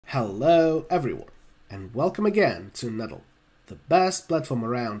Hello everyone, and welcome again to Nettle, the best platform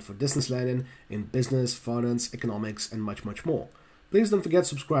around for distance learning in business, finance, economics, and much more. Please don't forget to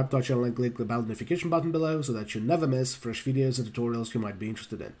subscribe to our channel and click the bell notification button below so that you never miss fresh videos and tutorials you might be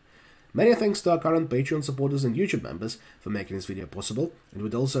interested in. Many thanks to our current Patreon supporters and YouTube members for making this video possible, and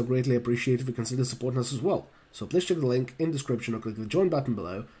we'd also greatly appreciate if you consider supporting us as well. So please check the link in the description or click the join button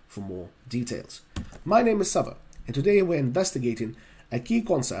below for more details. My name is Sava, and today we're investigating a key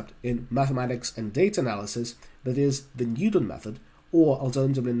concept in mathematics and data analysis, that is the Newton method, or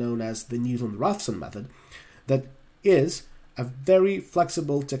alternatively known as the Newton-Raphson method, that is a very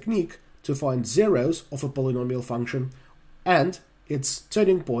flexible technique to find zeros of a polynomial function and its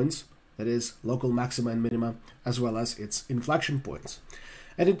turning points, that is local maxima and minima, as well as its inflection points.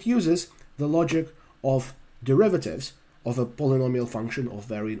 And it uses the logic of derivatives of a polynomial function of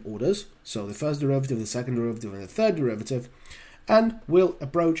varying orders, so the first derivative, the second derivative, and the third derivative, and we'll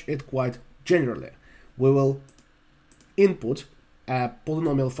approach it quite generally. We will input a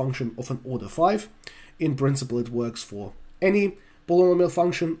polynomial function of an order 5. In principle, it works for any polynomial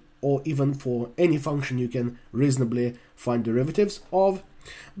function or even for any function you can reasonably find derivatives of,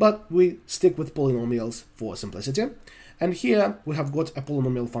 but we stick with polynomials for simplicity. And here we have got a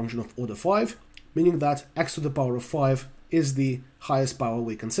polynomial function of order 5, meaning that x to the power of 5 is the highest power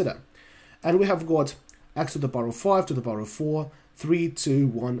we consider. And we have got x to the power of 5 to the power of 4, 3, 2,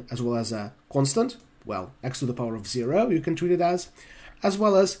 1, as well as a constant, well, x to the power of 0, you can treat it as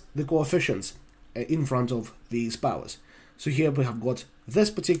well as the coefficients in front of these powers. So here we have got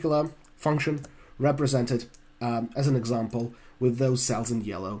this particular function represented as an example with those cells in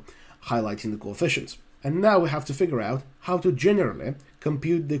yellow highlighting the coefficients. And now we have to figure out how to generally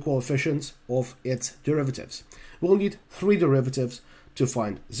compute the coefficients of its derivatives. We'll need 3 derivatives to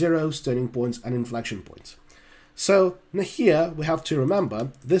find zeros, turning points, and inflection points. So now here we have to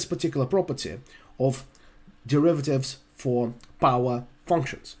remember this particular property of derivatives for power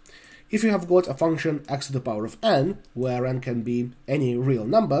functions. If you have got a function x to the power of n, where n can be any real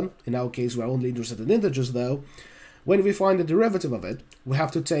number, in our case we're only interested in integers though, when we find the derivative of it, we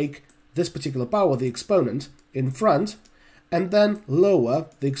have to take this particular power, the exponent, in front, and then lower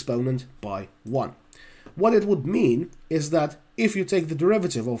the exponent by 1. What it would mean is that if you take the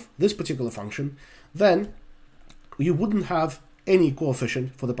derivative of this particular function, then you wouldn't have any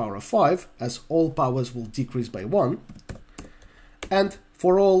coefficient for the power of 5, as all powers will decrease by 1, and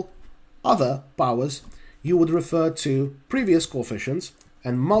for all other powers, you would refer to previous coefficients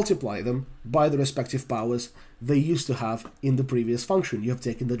and multiply them by the respective powers they used to have in the previous function you have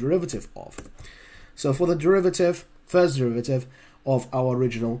taken the derivative of. So for the derivative, first derivative of our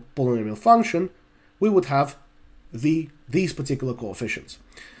original polynomial function, we would have these particular coefficients.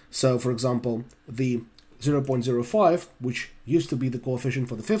 So for example, the 0.05, which used to be the coefficient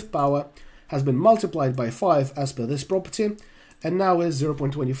for the fifth power, has been multiplied by 5 as per this property, and now is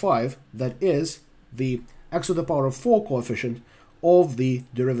 0.25, that is the x to the power of 4 coefficient of the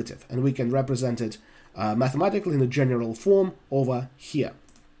derivative, and we can represent it mathematically in a general form over here.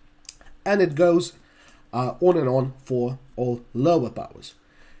 And it goes on and on for all lower powers.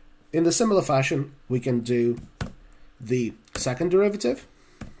 In the similar fashion, we can do the second derivative.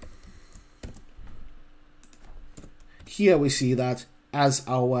 Here we see that as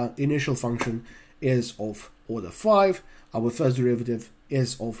our initial function is of order 5, our first derivative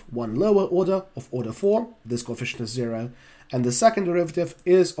is of one lower order, of order 4, this coefficient is 0, and the second derivative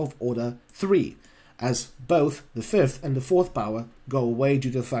is of order 3, as both the fifth and the fourth power go away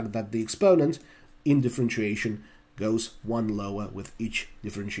due to the fact that the exponent in differentiation goes one lower with each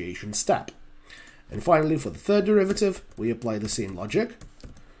differentiation step. And finally, for the third derivative, we apply the same logic.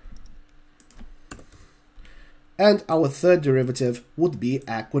 And our third derivative would be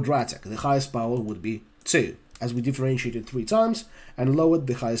a quadratic. The highest power would be 2, as we differentiated 3 times and lowered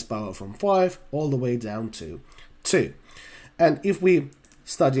the highest power from 5 all the way down to 2. And if we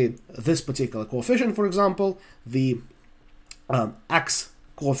study this particular coefficient, for example, the x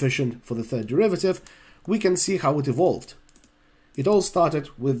coefficient for the third derivative, we can see how it evolved. It all started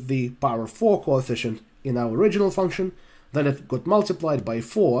with the power of 4 coefficient in our original function, then it got multiplied by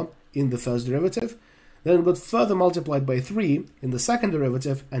 4 in the first derivative, then it got further multiplied by 3 in the second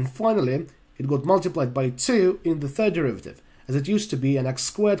derivative, and finally it got multiplied by 2 in the third derivative, as it used to be an x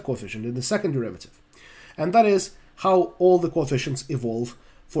squared coefficient in the second derivative. And that is how all the coefficients evolve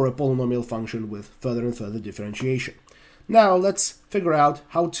for a polynomial function with further and further differentiation. Now let's figure out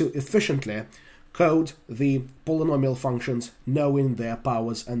how to efficiently code the polynomial functions knowing their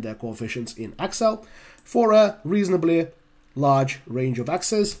powers and their coefficients in Excel for a reasonably large range of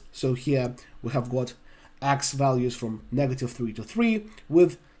x's. So here we have got x values from -3 to 3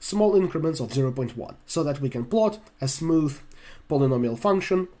 with small increments of 0.1, so that we can plot a smooth polynomial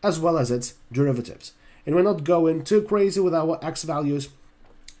function as well as its derivatives. And we're not going too crazy with our x values,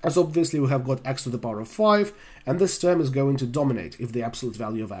 as obviously we have got x to the power of 5, and this term is going to dominate if the absolute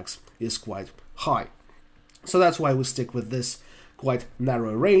value of x is quite high. So that's why we stick with this quite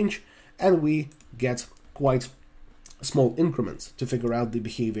narrow range, and we get quite small increments to figure out the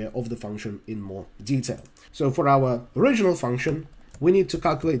behavior of the function in more detail. So for our original function, we need to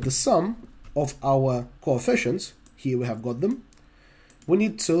calculate the sum of our coefficients. Here we have got them. We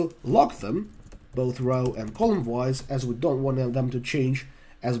need to log them, both row and column wise, as we don't want them to change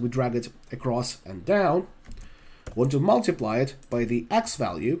as we drag it across and down. We want to multiply it by the x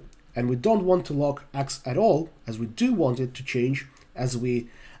value, and we don't want to log x at all, as we do want it to change as we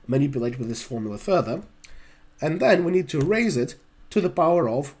manipulate with this formula further. And then we need to raise it to the power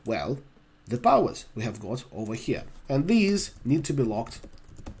of, well, the powers we have got over here. And these need to be logged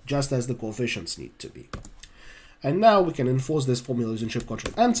just as the coefficients need to be. And now we can enforce this formula using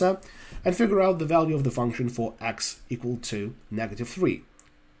Shift-Ctrl-Enter and figure out the value of the function for x equal to -3.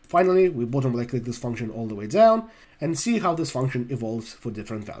 Finally, we bottom right click this function all the way down and see how this function evolves for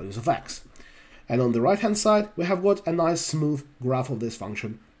different values of x. And on the right hand side, we have got a nice smooth graph of this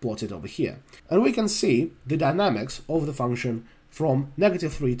function plotted over here. And we can see the dynamics of the function from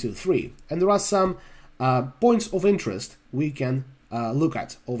 -3 to 3. And there are some points of interest we can look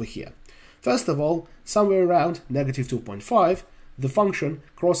at over here. First of all, somewhere around -2.5, the function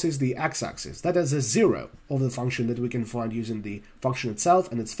crosses the x-axis. That is a zero of the function that we can find using the function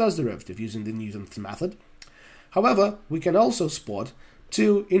itself and its first derivative using the Newton's method. However, we can also spot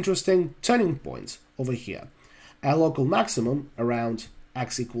two interesting turning points over here. A local maximum around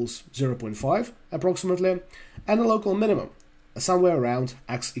x equals 0.5 approximately, and a local minimum somewhere around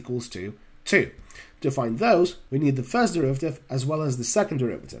x equals to 2. To find those, we need the first derivative as well as the second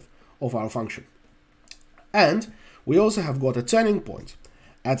derivative of our function. And we also have got a turning point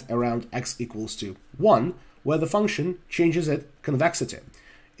at around x equals to 1, where the function changes its convexity.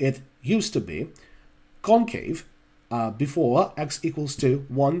 It used to be concave before x equals to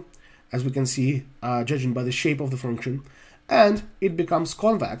 1, as we can see, judging by the shape of the function, and it becomes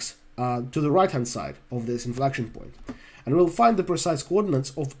convex to the right-hand side of this inflection point. And we'll find the precise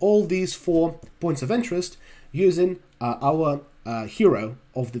coordinates of all these 4 points of interest using our hero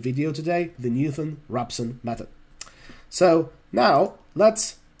of the video today, the Newton-Raphson method. So now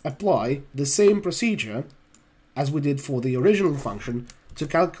let's apply the same procedure as we did for the original function to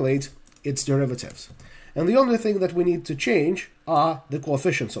calculate its derivatives. And the only thing that we need to change are the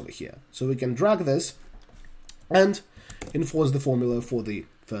coefficients over here. So we can drag this and enforce the formula for the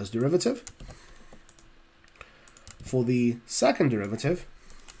first derivative, for the second derivative,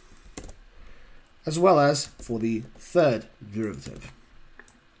 as well as for the third derivative.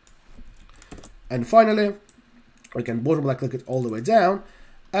 And finally, we can bottom right click it all the way down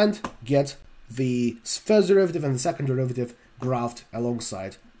and get the first derivative and the second derivative graphed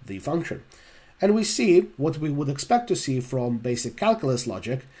alongside the function. And we see what we would expect to see from basic calculus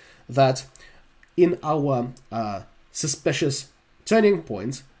logic, that in our suspicious turning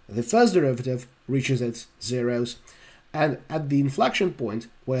points, the first derivative reaches its zeros, and at the inflection point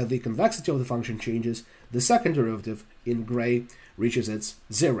where the convexity of the function changes, the second derivative in gray reaches its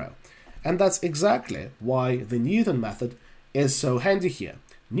 0. And that's exactly why the Newton method is so handy here.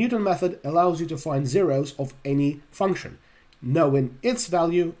 Newton method allows you to find zeros of any function, knowing its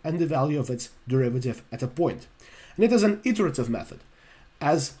value and the value of its derivative at a point. And it is an iterative method,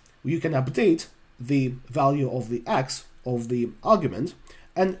 as you can update the value of the x of the argument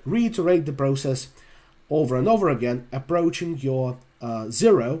and reiterate the process over and over again, approaching your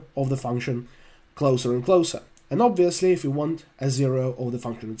 0 of the function closer and closer. And obviously, if we want a 0 of the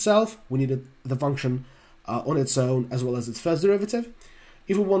function itself, we need the function on its own as well as its first derivative.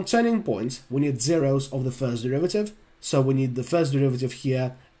 If we want turning points, we need zeros of the first derivative. So we need the first derivative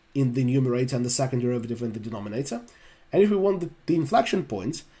here in the numerator and the second derivative in the denominator. And if we want the inflection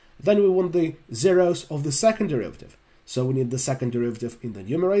points, then we want the zeros of the second derivative. So we need the second derivative in the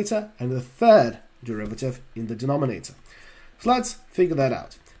numerator and the third derivative in the denominator. So let's figure that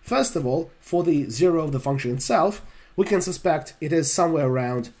out. First of all, for the 0 of the function itself, we can suspect it is somewhere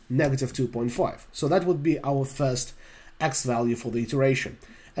around -2.5. So that would be our first x value for the iteration.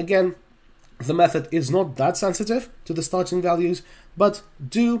 Again, the method is not that sensitive to the starting values, but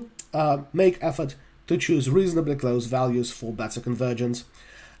do make effort to choose reasonably close values for better convergence.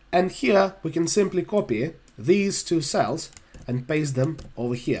 And here we can simply copy these two cells and paste them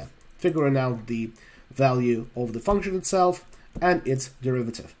over here, figuring out the value of the function itself and its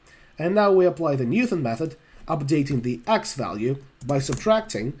derivative. And now we apply the Newton method updating the x value by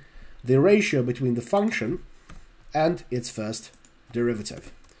subtracting the ratio between the function and its first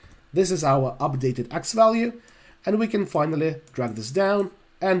derivative. This is our updated x value, and we can finally drag this down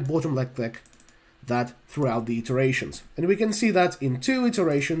and bottom left click that throughout the iterations. And we can see that in 2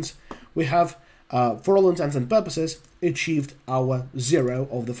 iterations we have, for all intents and purposes, achieved our 0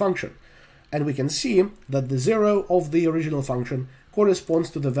 of the function. And we can see that the 0 of the original function corresponds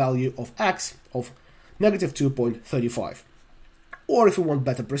to the value of x of negative 2.35. Or if we want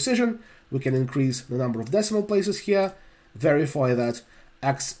better precision, we can increase the number of decimal places here, verify that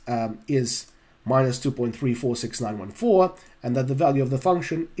x is minus 2.346914, and that the value of the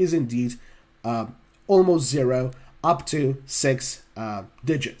function is indeed almost 0 up to 6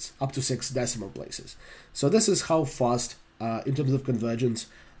 digits, up to 6 decimal places. So this is how fast, in terms of convergence,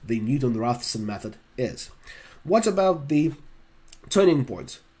 the Newton-Raphson method is. What about the turning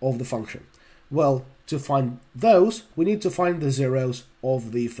points of the function? Well, to find those, we need to find the zeros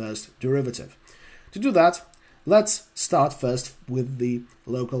of the first derivative. To do that, let's start first with the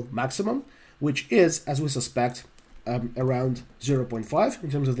local maximum, which is, as we suspect, around 0.5 in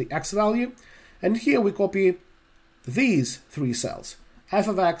terms of the x value. And here we copy these 3 cells, f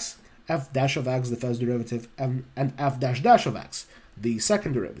of x, f dash of x, the first derivative, and f dash dash of x, the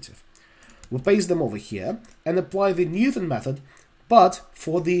second derivative. We paste them over here and apply the Newton method, but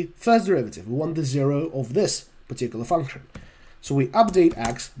for the first derivative, we want the 0 of this particular function. So we update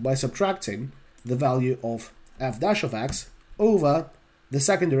x by subtracting the value of f dash of x over the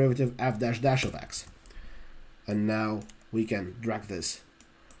second derivative f dash dash of x. And now we can drag this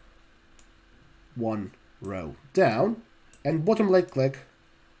 1 row down and bottom right click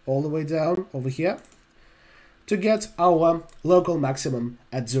all the way down over here to get our local maximum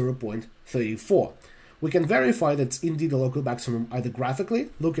at 0.34. We can verify that it's indeed a local maximum either graphically,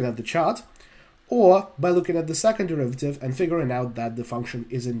 looking at the chart, or by looking at the second derivative and figuring out that the function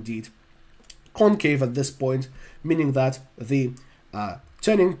is indeed concave at this point, meaning that the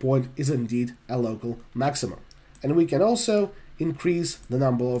turning point is indeed a local maximum. And we can also increase the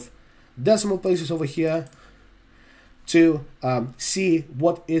number of decimal places over here to see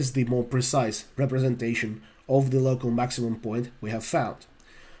what is the more precise representation of the local maximum point we have found.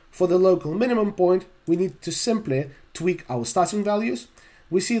 For the local minimum point, we need to simply tweak our starting values.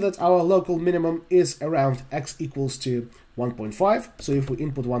 We see that our local minimum is around x equals to 1.5. So if we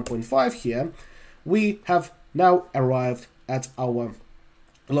input 1.5 here, we have now arrived at our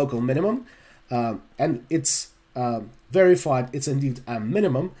local minimum, and it's verified it's indeed a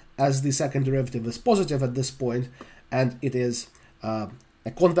minimum, as the second derivative is positive at this point, and it is a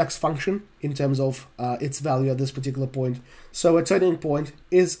convex function in terms of its value at this particular point. So a turning point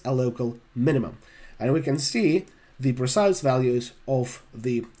is a local minimum. And we can see the precise values of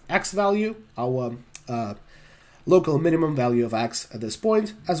the x value, our local minimum value of x at this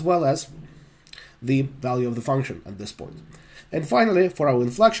point, as well as the value of the function at this point. And finally, for our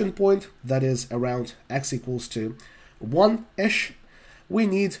inflection point, that is around x equals to 1-ish, we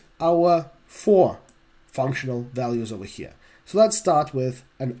need our 4 functional values over here. So let's start with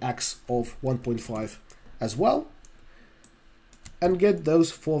an x of 1.5 as well, and get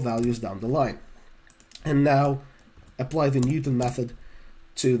those 4 values down the line. And now apply the Newton method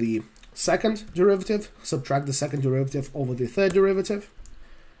to the second derivative, subtract the second derivative over the third derivative,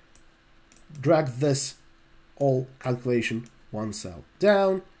 drag this all calculation 1 cell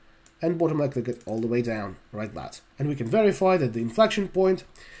down, and bottom right click it all the way down, like that. And we can verify that the inflection point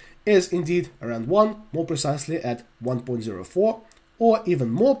is indeed around 1, more precisely at 1.04, or even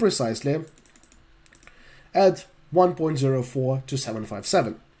more precisely at 1.04 to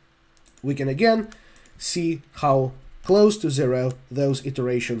 757. We can again see how close to 0 those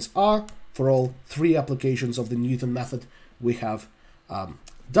iterations are for all 3 applications of the Newton method we have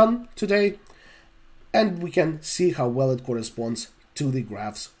done today, and we can see how well it corresponds to the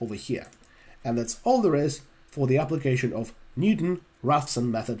graphs over here. And that's all there is for the application of Newton-Raphson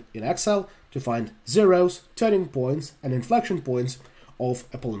method in Excel to find zeros, turning points, and inflection points of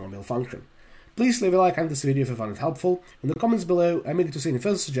a polynomial function. Please leave a like on this video if you found it helpful. In the comments below, I'm eager to see any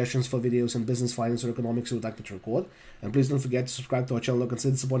further suggestions for videos in business, finance, or economics you would like me to record. And please don't forget to subscribe to our channel or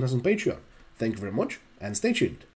consider supporting us on Patreon. Thank you very much, and stay tuned.